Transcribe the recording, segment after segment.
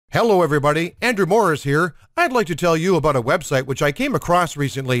Hello everybody, Andrew Morris here. I'd like to tell you about a website which I came across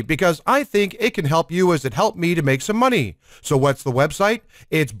recently because I think it can help you as it helped me to make some money. So what's the website?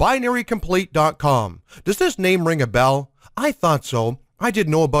 It's binarycomplete.com. Does this name ring a bell? I thought so. I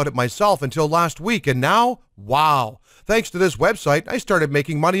didn't know about it myself until last week, and now, wow. Thanks to this website, I started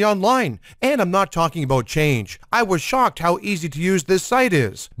making money online. And I'm not talking about change. I was shocked how easy to use this site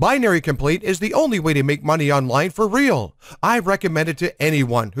is. Binary Complete is the only way to make money online for real. I recommend it to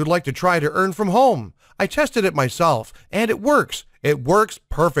anyone who'd like to try to earn from home. I tested it myself, and it works. It works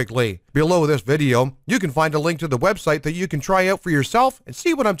perfectly. Below this video, you can find a link to the website that you can try out for yourself and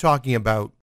see what I'm talking about.